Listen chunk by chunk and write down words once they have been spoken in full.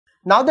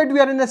Now that we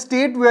are in a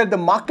state where the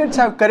markets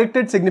have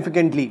corrected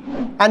significantly,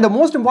 and the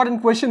most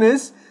important question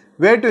is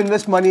where to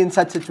invest money in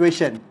such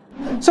situation.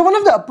 So one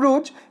of the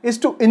approach is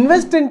to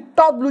invest in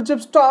top blue chip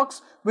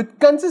stocks with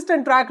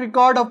consistent track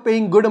record of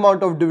paying good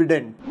amount of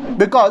dividend,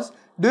 because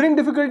during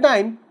difficult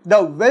time,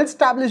 the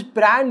well-established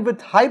brand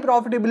with high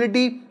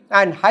profitability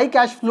and high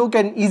cash flow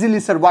can easily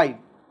survive.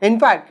 In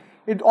fact,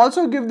 it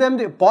also gives them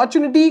the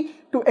opportunity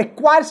to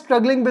acquire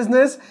struggling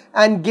business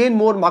and gain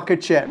more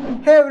market share.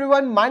 Hey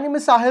everyone, my name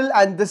is Sahil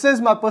and this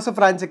is my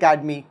Perseverance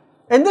Academy.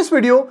 In this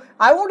video,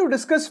 I want to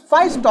discuss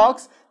 5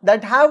 stocks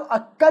that have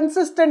a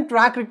consistent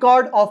track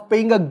record of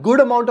paying a good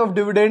amount of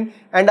dividend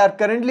and are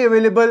currently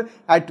available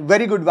at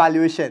very good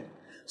valuation.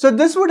 So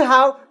this would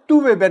have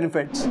two-way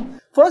benefits.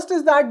 First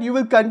is that you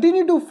will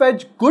continue to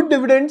fetch good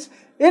dividends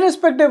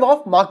irrespective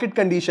of market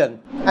condition.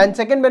 And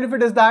second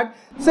benefit is that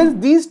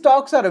since these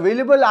stocks are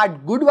available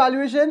at good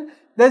valuation,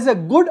 there's a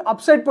good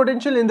upside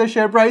potential in the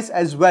share price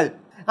as well.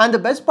 And the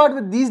best part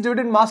with these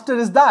dividend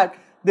masters is that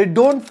they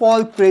don't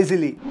fall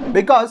crazily,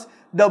 because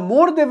the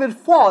more they will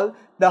fall,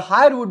 the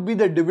higher would be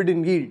the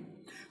dividend yield.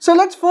 So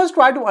let's first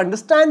try to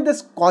understand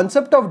this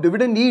concept of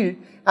dividend yield,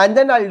 and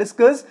then I'll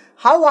discuss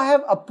how I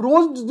have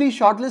approached the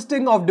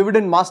shortlisting of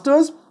dividend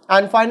masters,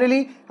 and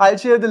finally I'll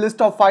share the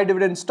list of 5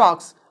 dividend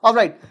stocks.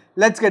 Alright,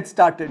 let's get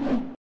started.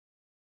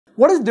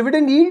 What is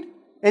dividend yield?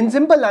 In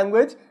simple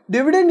language,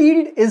 dividend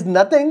yield is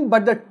nothing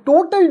but the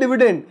total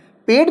dividend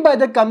paid by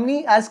the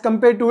company as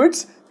compared to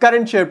its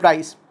current share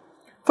price.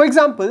 For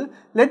example,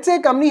 let's say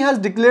a company has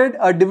declared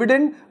a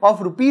dividend of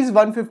Rs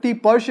 150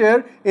 per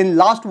share in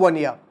last 1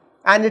 year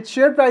and its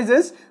share price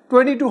is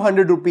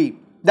 2200 rupee.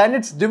 Then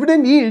its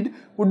dividend yield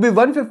would be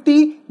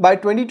 150 by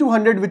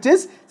 2200, which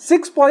is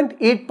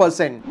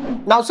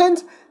 6.8%. Now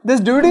since this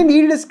dividend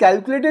yield is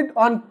calculated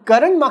on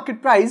current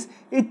market price,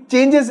 it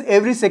changes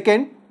every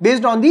second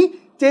based on the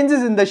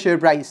changes in the share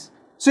price.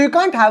 So you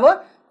can't have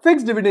a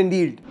fixed dividend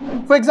yield.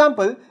 For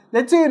example,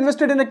 let's say you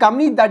invested in a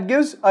company that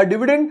gives a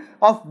dividend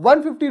of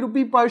 150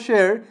 rupee per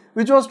share,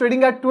 which was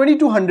trading at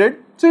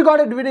 2200, so you got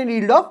a dividend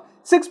yield of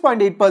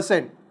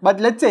 6.8%. But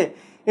let's say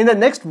in the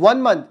next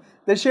 1 month,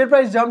 the share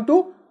price jumped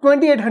to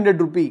 2800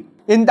 rupee.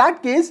 In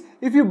that case,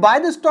 if you buy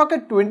the stock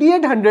at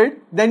 2800,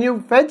 then you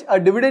fetch a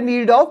dividend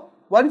yield of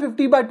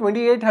 150 by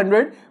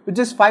 2800, which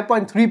is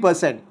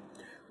 5.3%.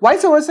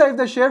 Vice versa, if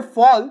the share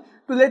fall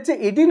to let's say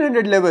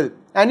 1800 level,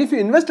 and if you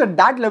invest at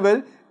that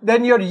level,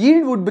 then your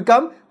yield would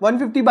become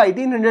 150 by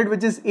 1800,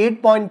 which is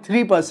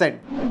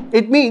 8.3%.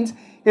 It means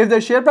if the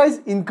share price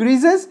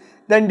increases,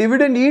 then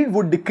dividend yield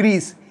would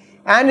decrease,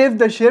 and if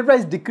the share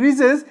price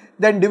decreases,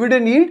 then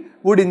dividend yield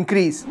would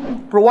increase,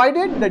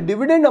 provided the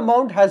dividend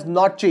amount has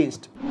not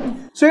changed.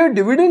 So your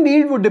dividend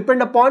yield would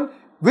depend upon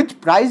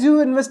which price you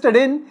invested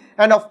in,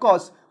 and of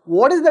course,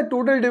 what is the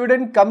total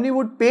dividend company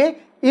would pay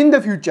in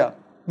the future,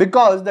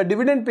 because the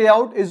dividend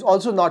payout is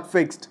also not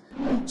fixed.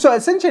 So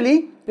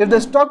essentially, if the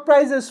stock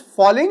price is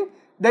falling,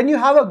 then you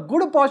have a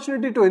good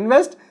opportunity to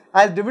invest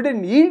as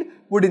dividend yield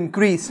would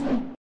increase.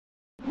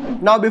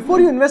 Now before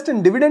you invest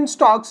in dividend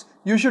stocks,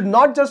 you should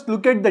not just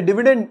look at the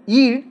dividend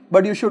yield,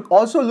 but you should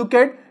also look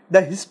at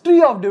the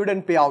history of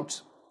dividend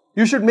payouts.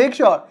 You should make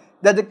sure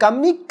that the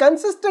company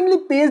consistently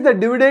pays the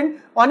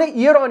dividend on a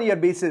year-on-year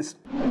basis,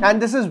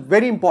 and this is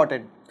very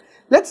important.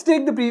 Let's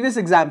take the previous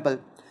example.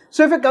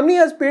 So if a company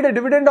has paid a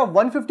dividend of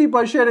 150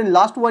 per share in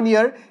last 1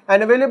 year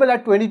and available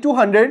at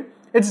 2200,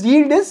 its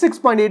yield is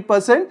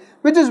 6.8%,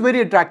 which is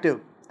very attractive,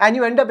 and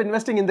you end up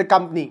investing in the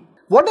company.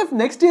 What if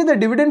next year the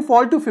dividend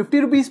fall to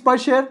 50 rupees per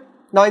share?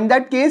 Now in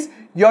that case,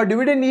 your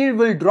dividend yield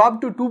will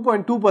drop to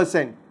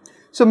 2.2%.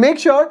 So make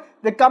sure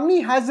the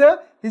company has a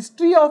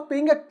history of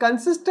paying a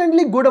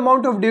consistently good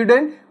amount of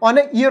dividend on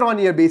a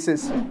year-on-year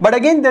basis. But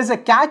again, there's a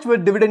catch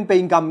with dividend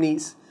paying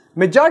companies.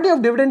 Majority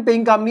of dividend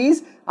paying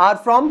companies are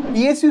from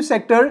PSU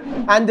sector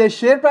and their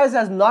share price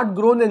has not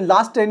grown in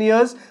last 10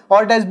 years,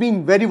 or it has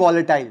been very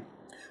volatile,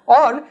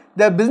 or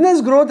their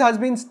business growth has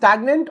been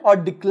stagnant or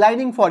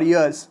declining for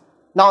years.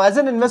 Now as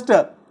an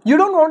investor, you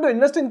don't want to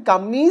invest in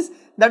companies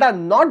that are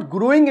not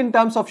growing in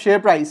terms of share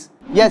price.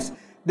 Yes,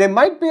 they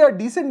might pay a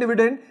decent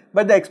dividend,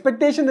 but the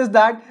expectation is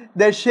that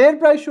their share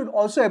price should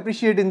also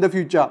appreciate in the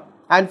future,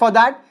 and for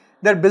that,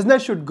 their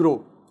business should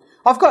grow.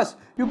 Of course,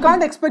 you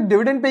can't expect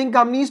dividend paying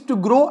companies to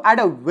grow at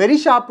a very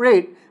sharp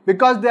rate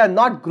because they are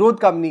not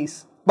growth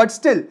companies. But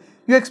still,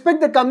 you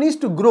expect the companies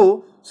to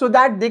grow so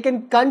that they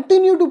can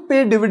continue to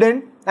pay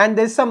dividend and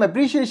there's some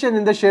appreciation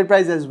in the share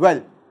price as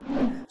well.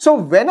 So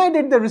when I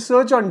did the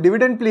research on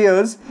dividend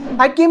players,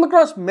 I came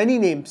across many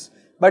names,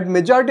 but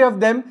majority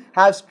of them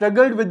have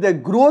struggled with their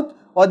growth,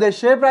 or their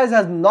share price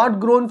has not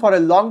grown for a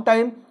long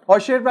time, or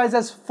share price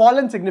has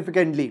fallen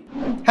significantly.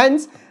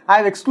 Hence, I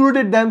have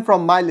excluded them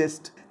from my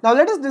list. Now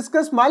let us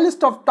discuss my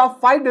list of top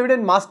 5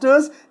 dividend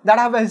masters that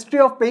have a history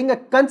of paying a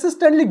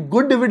consistently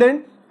good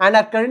dividend and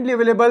are currently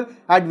available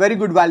at very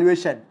good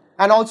valuation.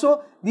 And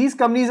also, these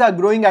companies are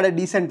growing at a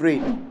decent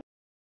rate.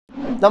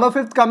 Number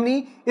 5th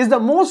company is the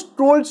most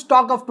trolled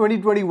stock of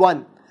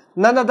 2021,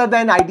 none other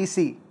than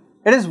ITC.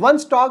 It is one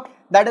stock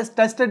that has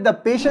tested the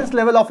patience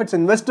level of its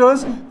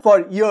investors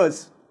for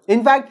years.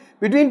 In fact,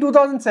 between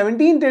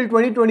 2017 till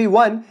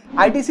 2021,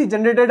 ITC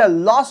generated a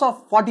loss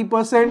of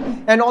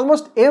 40% and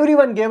almost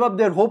everyone gave up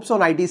their hopes on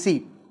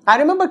ITC. I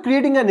remember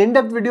creating an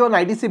in-depth video on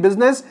ITC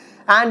business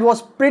and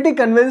was pretty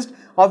convinced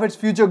of its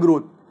future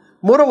growth.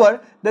 Moreover,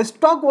 the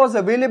stock was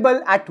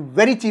available at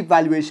very cheap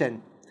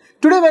valuation.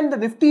 Today, when the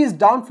Nifty is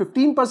down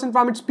 15%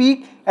 from its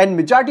peak and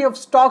majority of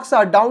stocks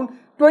are down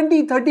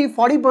 20, 30,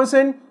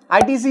 40%,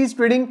 ITC is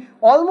trading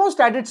almost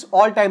at its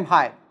all-time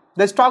high.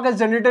 The stock has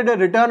generated a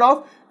return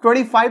of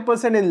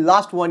 25% in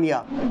last 1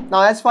 year.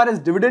 Now, as far as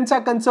dividends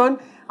are concerned,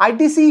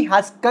 ITC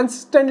has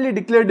consistently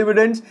declared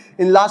dividends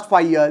in last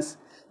 5 years.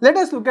 Let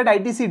us look at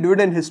ITC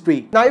dividend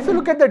history. Now, if you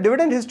look at the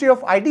dividend history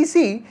of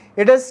ITC,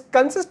 it has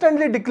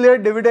consistently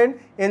declared dividend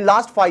in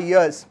last 5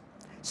 years.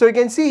 So you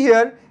can see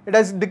here, it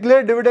has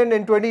declared dividend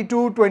in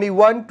 22,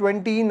 21,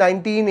 20,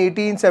 19,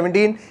 18,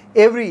 17,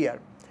 every year.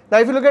 Now,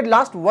 if you look at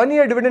last 1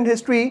 year dividend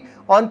history,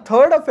 on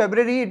 3rd of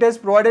February, it has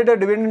provided a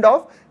dividend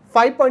of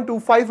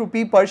 5.25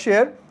 rupee per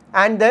share,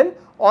 and then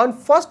on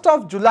 1st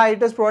of July,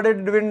 it has provided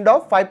a dividend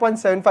of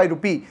 5.75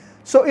 rupee.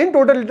 So in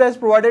total, it has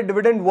provided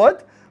dividend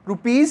worth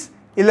rupees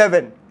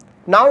 11.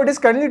 Now it is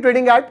currently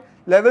trading at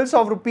levels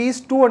of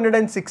rupees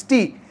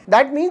 260.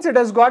 That means it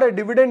has got a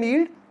dividend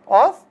yield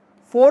of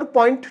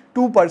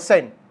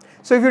 4.2%.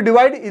 So if you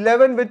divide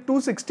 11 with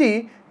 260,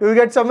 you will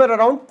get somewhere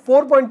around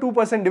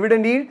 4.2%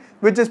 dividend yield,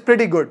 which is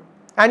pretty good.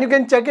 And you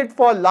can check it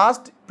for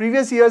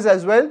previous years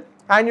as well,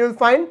 and you will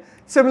find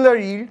similar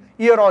yield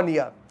year on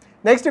year.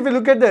 Next, if you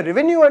look at the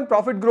revenue and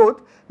profit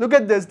growth, look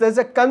at this. There's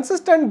a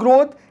consistent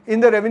growth in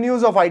the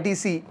revenues of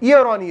ITC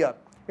year on year.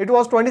 It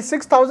was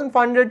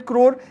 26,500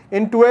 crore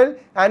in 12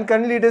 and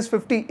currently it is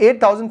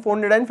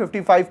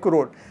 58,455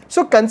 crore.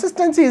 So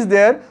consistency is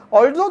there.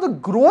 Although the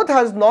growth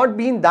has not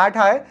been that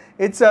high,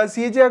 its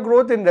CAGR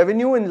growth in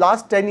revenue in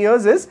last 10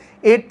 years is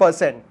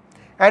 8%.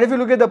 And if you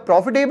look at the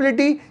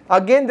profitability,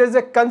 again there is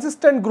a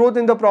consistent growth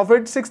in the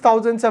profit,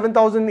 6,000,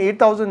 7,000,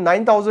 8,000,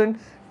 9,000,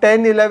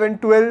 10, 11,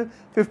 12,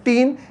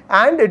 15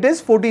 and it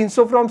is 14.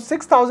 So from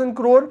 6,000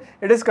 crore,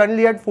 it is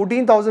currently at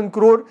 14,000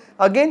 crore.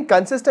 Again,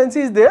 consistency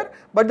is there,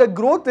 but the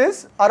growth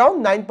is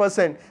around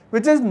 9%,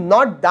 which is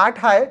not that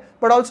high,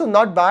 but also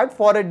not bad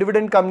for a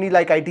dividend company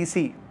like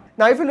ITC.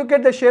 Now, if you look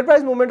at the share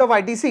price movement of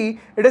ITC,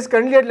 it is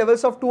currently at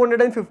levels of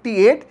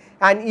 258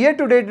 and year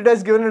to date, it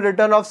has given a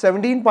return of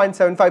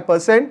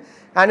 17.75%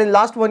 and in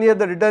last 1 year,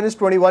 the return is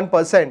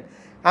 21%.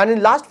 And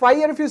in last 5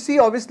 years, if you see,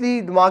 obviously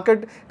the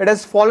market, it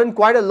has fallen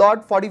quite a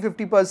lot,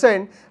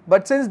 40-50%,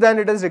 but since then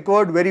it has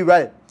recovered very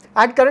well.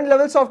 At current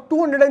levels of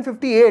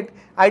 258,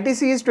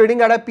 ITC is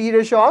trading at a P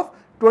ratio of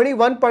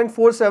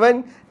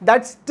 21.47.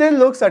 That still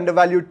looks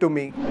undervalued to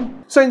me.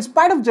 So in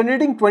spite of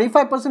generating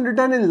 25%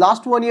 return in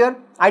last 1 year,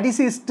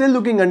 ITC is still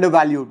looking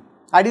undervalued.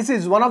 ITC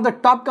is one of the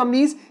top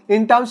companies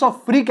in terms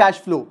of free cash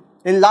flow.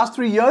 In last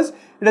 3 years,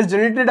 it has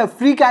generated a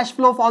free cash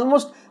flow of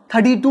almost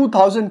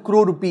 32,000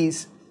 crore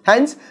rupees.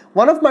 Hence,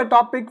 one of my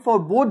top pick for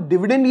both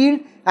dividend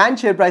yield and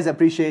share price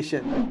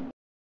appreciation.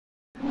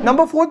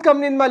 Number 4th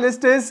company in my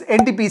list is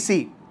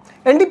NTPC.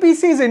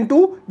 NTPC is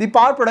into the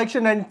power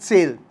production and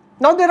sale.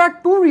 Now there are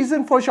 2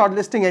 reasons for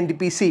shortlisting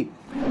NTPC.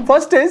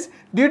 First is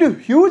due to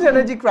huge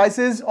energy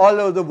crisis all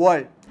over the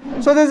world.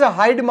 So there is a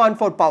high demand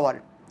for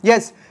power.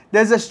 Yes,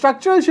 there is a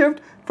structural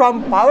shift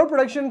from power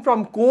production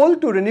from coal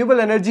to renewable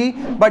energy,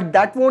 but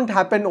that won't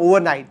happen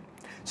overnight.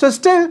 So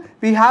still,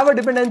 we have a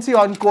dependency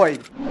on coal.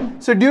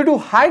 So due to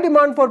high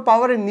demand for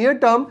power in near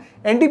term,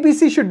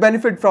 NTPC should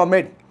benefit from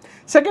it.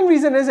 Second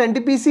reason is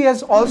NTPC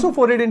has also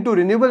forayed into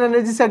renewable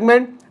energy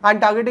segment and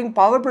targeting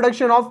power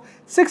production of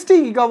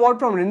 60 gigawatt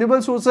from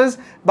renewable sources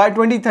by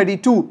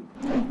 2032.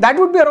 That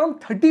would be around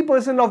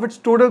 30% of its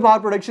total power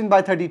production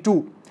by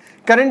 32.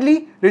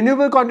 Currently,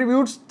 renewable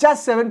contributes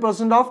just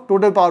 7% of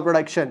total power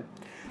production.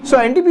 So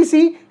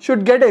NTPC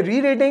should get a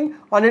re-rating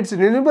on its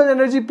renewable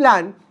energy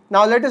plan.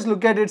 Now let us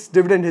look at its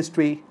dividend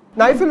history.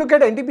 Now if you look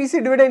at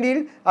NTPC dividend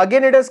yield,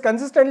 again it has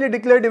consistently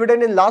declared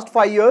dividend in last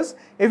 5 years.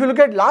 If you look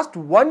at last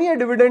 1 year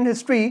dividend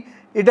history,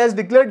 it has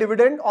declared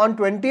dividend on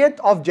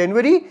 20th of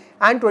January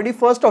and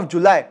 21st of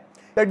July.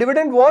 The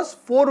dividend was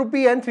 4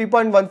 rupee and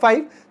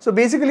 3.15. So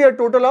basically a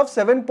total of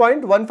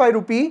 7.15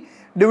 rupee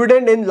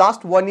dividend in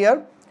last 1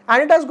 year.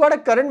 And it has got a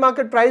current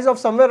market price of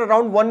somewhere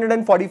around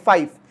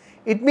 145.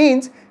 It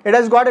means it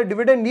has got a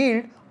dividend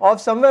yield of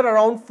somewhere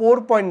around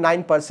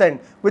 4.9%,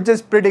 which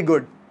is pretty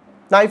good.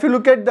 Now, if you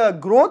look at the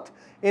growth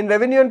in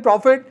revenue and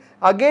profit,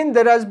 again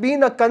there has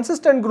been a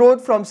consistent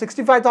growth from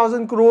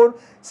 65,000 crore,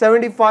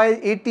 75,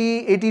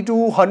 80, 82,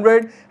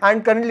 100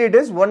 and currently it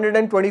is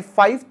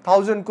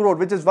 125,000 crore,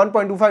 which is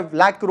 1.25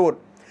 lakh crore.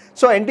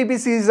 So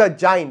NTPC is a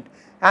giant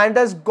and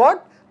has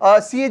got a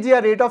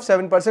CAGR rate of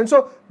 7%.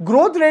 So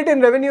growth rate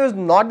in revenue is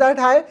not that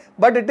high,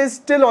 but it is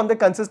still on the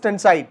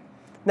consistent side.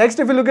 Next,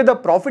 if you look at the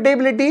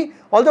profitability,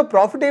 although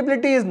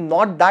profitability is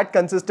not that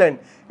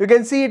consistent, you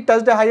can see it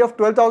touched a high of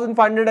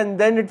 12,500 and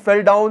then it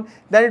fell down,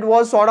 then it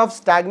was sort of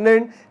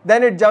stagnant,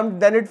 then it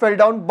jumped, then it fell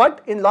down. But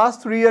in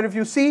last 3 years, if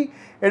you see,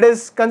 it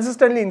is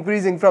consistently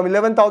increasing from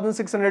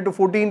 11,600 to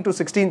 14 to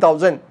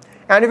 16,000.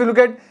 And if you look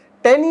at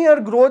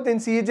 10-year growth in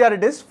CAGR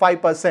it is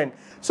 5%.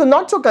 So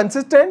not so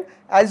consistent,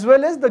 as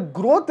well as the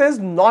growth is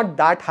not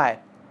that high.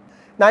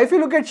 Now if you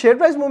look at share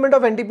price movement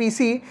of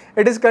NTPC,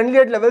 it is currently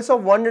at levels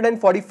of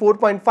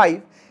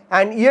 144.5,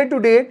 and year to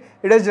date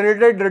it has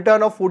generated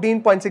return of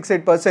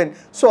 14.68%.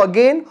 So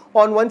again,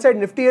 on one side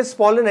Nifty has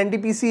fallen,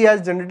 NTPC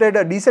has generated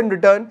a decent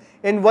return.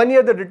 In 1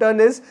 year the return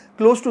is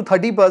close to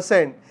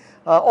 30%.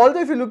 Although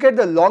if you look at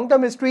the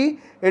long-term history,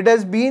 it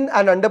has been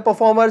an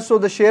underperformer, so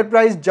the share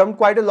price jumped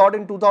quite a lot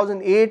in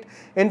 2008.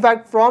 In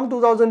fact, from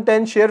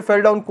 2010, share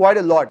fell down quite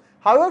a lot.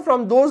 However,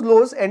 from those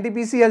lows,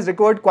 NTPC has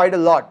recovered quite a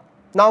lot.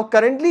 Now,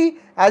 currently,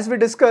 as we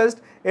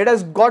discussed, it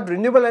has got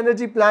renewable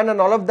energy plan and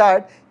all of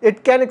that.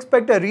 It can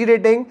expect a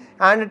re-rating,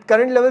 and at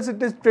current levels,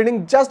 it is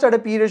trading just at a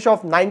P ratio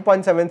of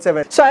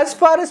 9.77. So, as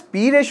far as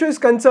P ratio is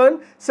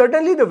concerned,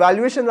 certainly the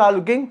valuations are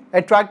looking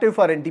attractive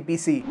for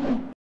NTPC.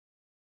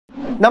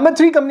 Number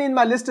 3 company in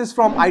my list is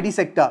from IT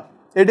sector.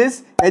 It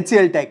is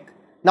HCL Tech.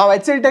 Now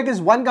HCL Tech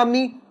is one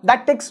company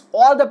that ticks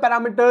all the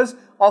parameters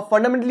of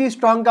fundamentally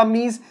strong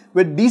companies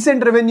with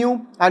decent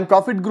revenue and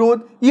profit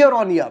growth year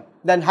on year,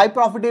 then high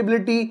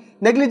profitability,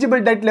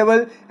 negligible debt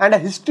level, and a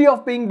history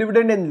of paying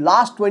dividend in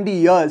last 20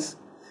 years.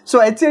 So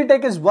HCL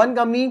Tech is one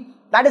company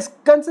that is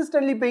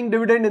consistently paying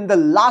dividend in the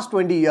last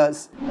 20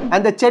 years.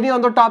 And the cherry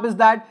on the top is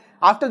that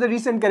after the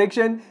recent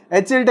correction,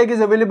 HCL Tech is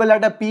available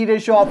at a P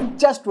ratio of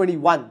just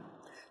 21.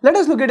 Let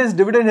us look at its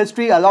dividend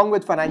history along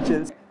with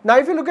financials. Now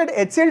if you look at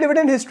HCL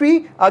dividend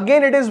history,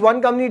 again it is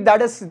one company that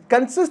has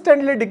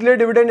consistently declared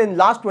dividend in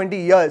last 20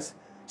 years.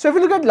 So if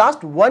you look at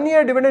last 1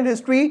 year dividend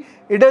history,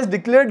 it has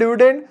declared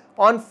dividend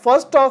on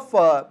 1st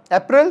of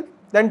April,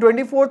 then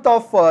 24th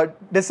of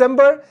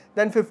December,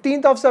 then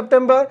 15th of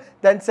September,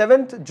 then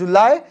 7th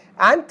July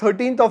and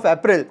 13th of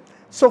April.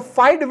 So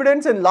 5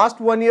 dividends in last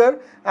 1 year,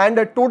 and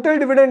the total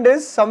dividend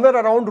is somewhere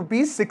around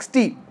rupees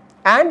 60,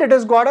 and it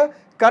has got a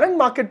current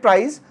market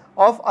price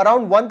of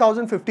around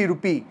 1050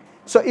 rupee.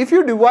 So if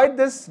you divide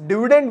this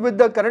dividend with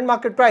the current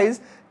market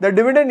price, the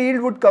dividend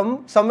yield would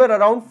come somewhere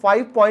around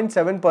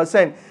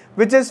 5.7%,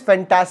 which is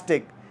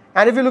fantastic.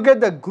 And if you look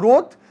at the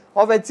growth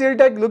of HCL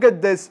Tech, look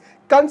at this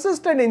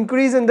consistent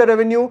increase in the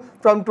revenue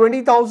from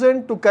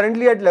 20,000 to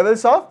currently at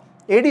levels of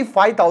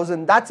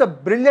 85,000. That's a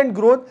brilliant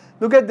growth.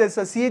 Look at this,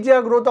 a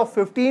CAGR growth of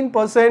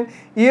 15%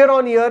 year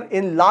on year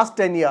in last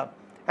 10 years.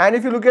 And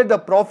if you look at the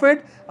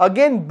profit,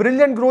 again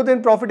brilliant growth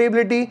in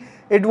profitability.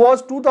 It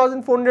was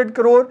 2,400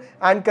 crore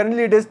and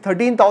currently it is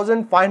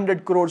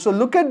 13,500 crore. So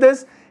look at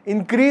this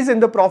increase in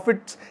the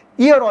profits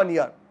year on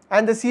year,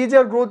 and the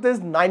CAGR growth is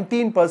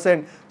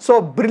 19%.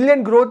 So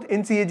brilliant growth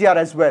in CAGR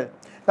as well.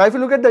 Now if you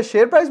look at the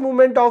share price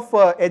movement of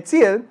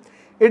HCL,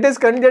 it is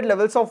currently at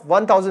levels of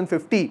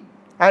 1,050,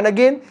 and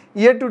again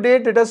year to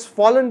date it has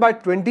fallen by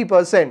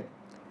 20%.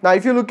 Now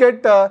if you look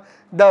at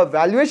the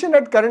valuation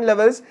at current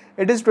levels,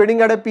 it is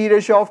trading at a P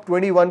ratio of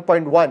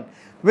 21.1,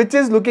 which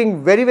is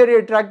looking very, very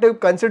attractive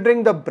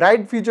considering the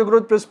bright future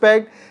growth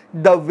prospect,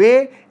 the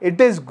way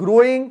it is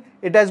growing.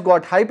 It has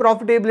got high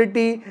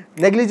profitability,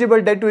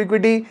 negligible debt to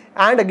equity,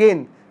 and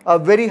again a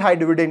very high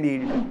dividend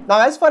yield. Now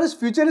as far as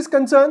future is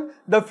concerned,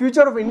 the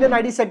future of Indian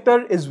IT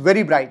sector is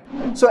very bright.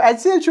 So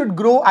HCL should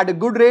grow at a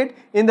good rate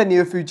in the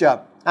near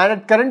future, and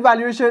at current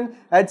valuation,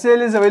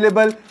 HCL is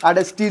available at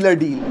a stellar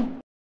deal.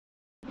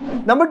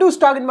 Number 2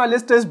 stock in my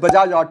list is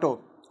Bajaj Auto.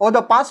 Over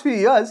the past few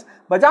years,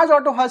 Bajaj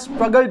Auto has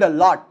struggled a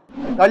lot.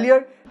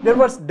 Earlier, there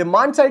was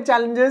demand side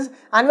challenges,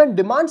 and when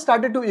demand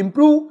started to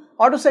improve,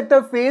 auto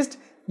sector faced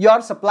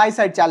your supply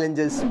side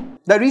challenges.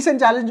 The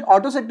recent challenge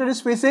auto sector is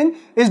facing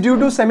is due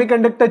to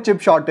semiconductor chip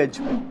shortage.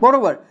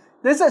 Moreover,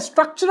 there is a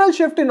structural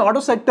shift in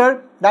auto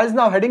sector that is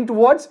now heading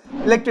towards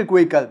electric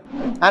vehicle.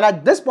 And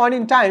at this point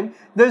in time,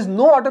 there is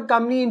no auto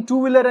company in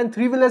two-wheeler and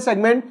three-wheeler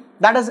segment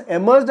that has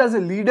emerged as a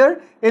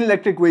leader in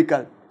electric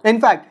vehicle. In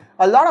fact,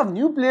 a lot of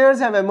new players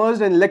have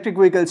emerged in electric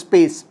vehicle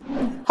space.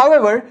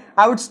 However,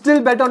 I would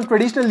still bet on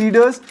traditional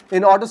leaders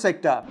in auto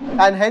sector,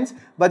 and hence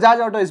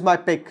Bajaj Auto is my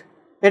pick.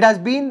 It has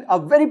been a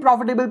very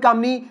profitable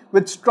company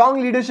with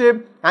strong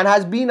leadership and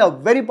has been a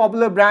very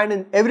popular brand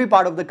in every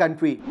part of the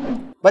country.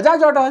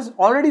 Bajaj Auto has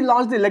already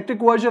launched the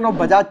electric version of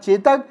Bajaj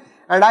Chetak,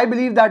 and I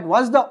believe that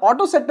once the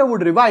auto sector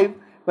would revive,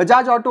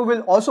 Bajaj Auto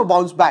will also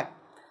bounce back.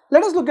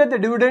 Let us look at the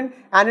dividend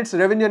and its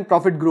revenue and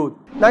profit growth.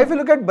 Now if you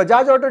look at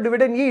Bajaj Auto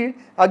dividend yield,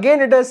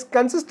 again it has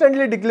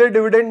consistently declared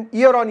dividend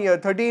year on year,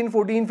 13,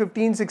 14,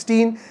 15,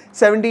 16,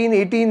 17,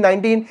 18,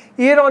 19.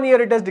 Year on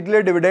year it has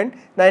declared dividend.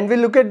 Now and we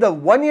look at the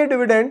 1 year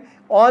dividend,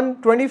 on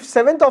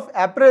 27th of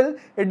April,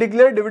 it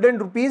declared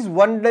dividend rupees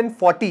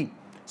 140.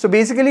 So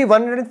basically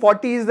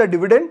 140 is the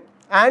dividend,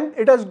 and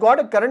it has got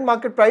a current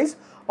market price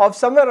of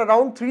somewhere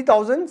around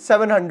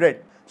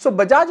 3,700. So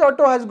Bajaj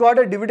Auto has got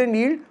a dividend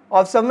yield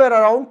of somewhere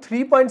around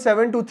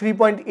 3.7 to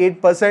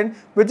 3.8%,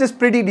 which is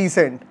pretty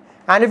decent.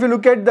 And if you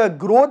look at the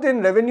growth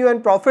in revenue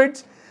and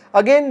profits,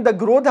 again the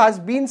growth has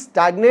been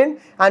stagnant,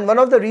 and one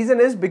of the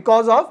reason is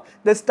because of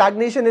the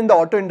stagnation in the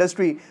auto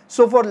industry.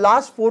 So for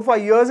last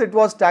 4-5 years it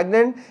was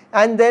stagnant,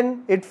 and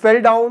then it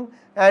fell down,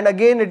 and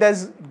again it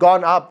has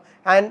gone up,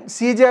 and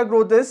CAGR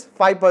growth is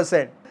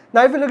 5%.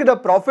 Now if you look at the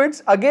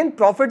profits, again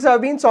profits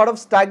have been sort of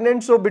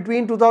stagnant. So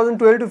between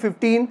 2012 to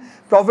 15,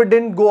 profit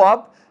didn't go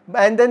up,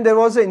 and then there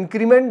was an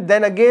increment,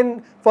 then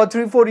again for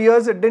 3-4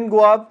 years it didn't go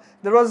up.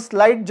 There was a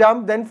slight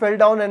jump, then fell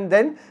down, and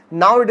then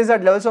now it is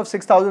at levels of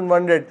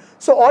 6,100.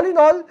 So all in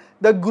all,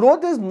 the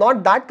growth is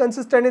not that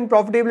consistent in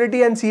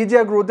profitability, and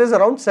CAGR growth is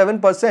around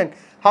 7%.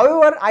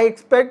 However, I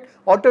expect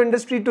auto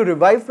industry to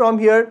revive from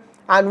here,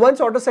 and once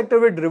auto sector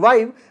will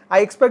revive, I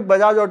expect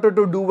Bajaj Auto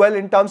to do well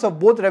in terms of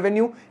both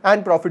revenue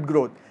and profit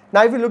growth.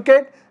 Now if you look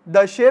at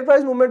the share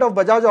price movement of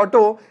Bajaj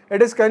Auto,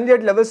 it is currently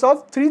at levels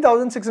of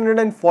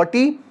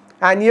 3,640.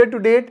 And year to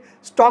date,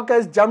 stock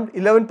has jumped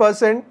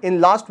 11%. In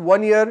last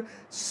 1 year,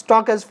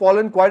 stock has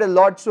fallen quite a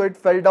lot, so it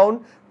fell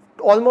down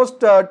almost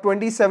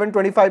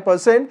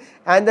 27-25%,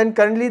 and then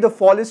currently the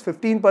fall is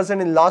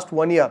 15% in last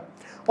 1 year.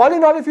 All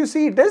in all, if you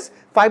see, it is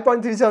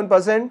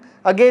 5.37%.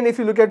 Again, if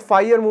you look at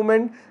 5-year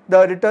movement,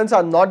 the returns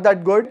are not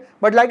that good.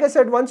 But like I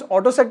said, once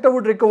auto sector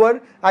would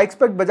recover, I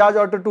expect Bajaj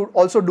Auto to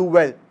also do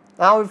well.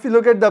 Now, if you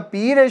look at the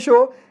PE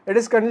ratio, it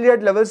is currently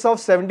at levels of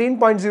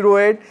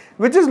 17.08,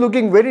 which is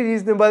looking very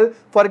reasonable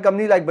for a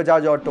company like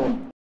Bajaj Auto.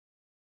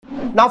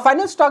 Now,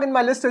 final stock in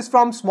my list is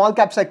from small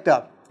cap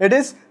sector. It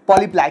is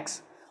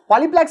Polyplex.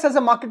 Polyplex has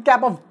a market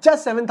cap of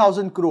just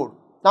 7,000 crore.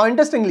 Now,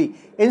 interestingly,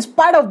 in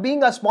spite of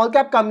being a small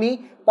cap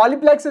company,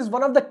 Polyplex is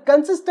one of the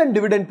consistent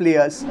dividend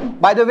players.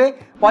 By the way,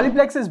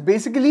 Polyplex is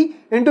basically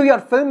into your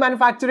film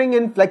manufacturing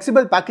in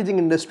flexible packaging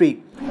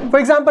industry. For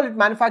example, it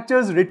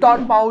manufactures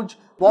retort pouch,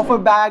 wafer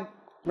bag,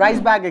 rice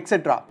bag,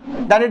 etc.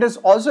 Then it is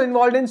also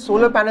involved in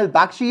solar panel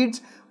back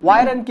sheets,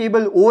 wire and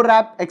cable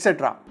overwrap,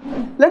 etc.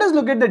 Let us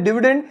look at the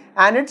dividend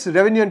and its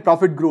revenue and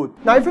profit growth.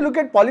 Now if you look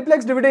at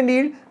Polyplex dividend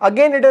yield,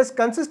 again it has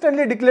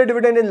consistently declared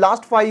dividend in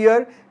last 5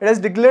 years. It has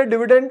declared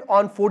dividend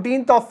on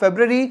 14th of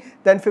February,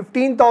 then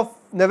 15th of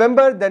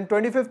November, then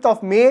 25th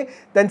of May,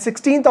 then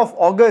 16th of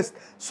August.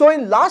 So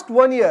in last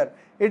 1 year,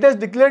 it has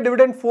declared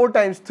dividend 4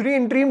 times, 3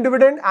 interim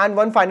dividend and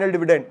 1 final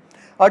dividend.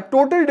 A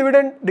total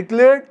dividend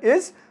declared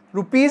is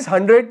rupees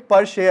 100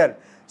 per share.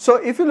 So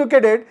if you look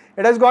at it,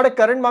 it has got a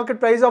current market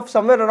price of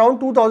somewhere around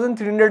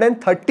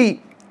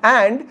 2,330,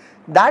 and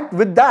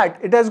with that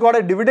it has got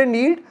a dividend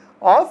yield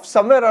of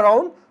somewhere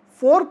around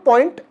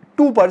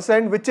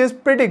 4.2%, which is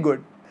pretty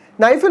good.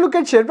 Now if you look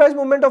at share price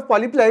movement of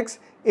Polyplex,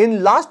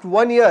 in last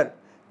 1 year,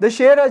 the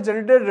share has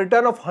generated a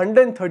return of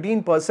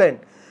 113%.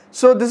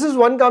 So this is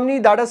one company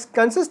that has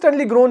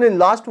consistently grown in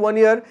last 1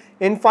 year.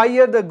 In 5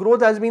 years, the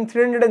growth has been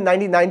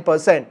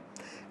 399%.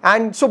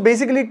 And so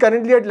basically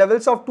currently at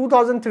levels of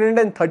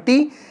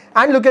 2,330,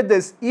 and look at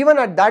this, even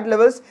at that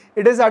levels,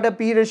 it is at a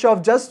P ratio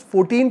of just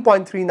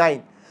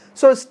 14.39.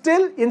 So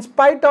still, in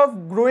spite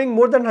of growing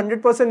more than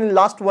 100% in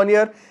last 1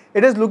 year,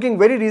 it is looking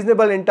very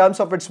reasonable in terms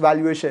of its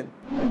valuation.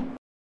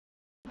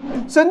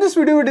 So in this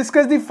video, we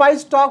discussed the 5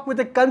 stocks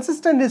with a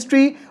consistent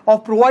history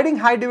of providing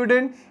high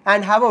dividend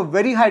and have a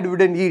very high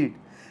dividend yield.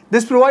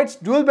 This provides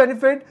dual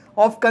benefit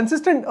of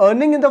consistent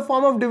earning in the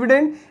form of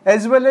dividend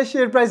as well as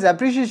share price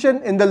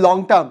appreciation in the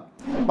long term.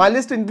 My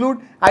list include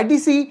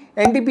ITC,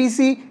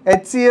 NTPC,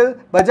 HCL,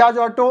 Bajaj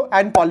Auto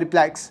and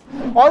Polyplex.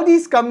 All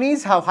these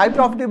companies have high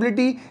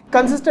profitability,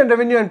 consistent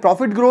revenue and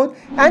profit growth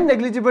and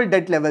negligible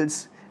debt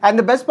levels. And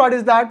the best part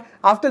is that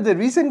after the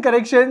recent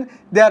correction,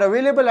 they are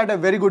available at a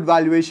very good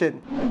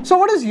valuation. So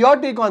what is your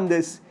take on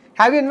this?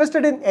 Have you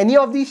invested in any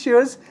of these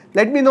shares?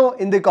 Let me know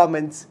in the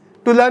comments.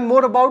 To learn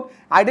more about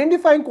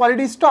identifying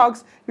quality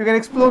stocks, you can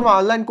explore my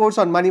online course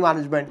on money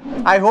management.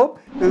 I hope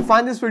you will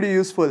find this video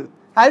useful.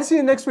 I'll see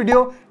you in the next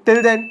video.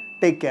 Till then,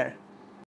 take care.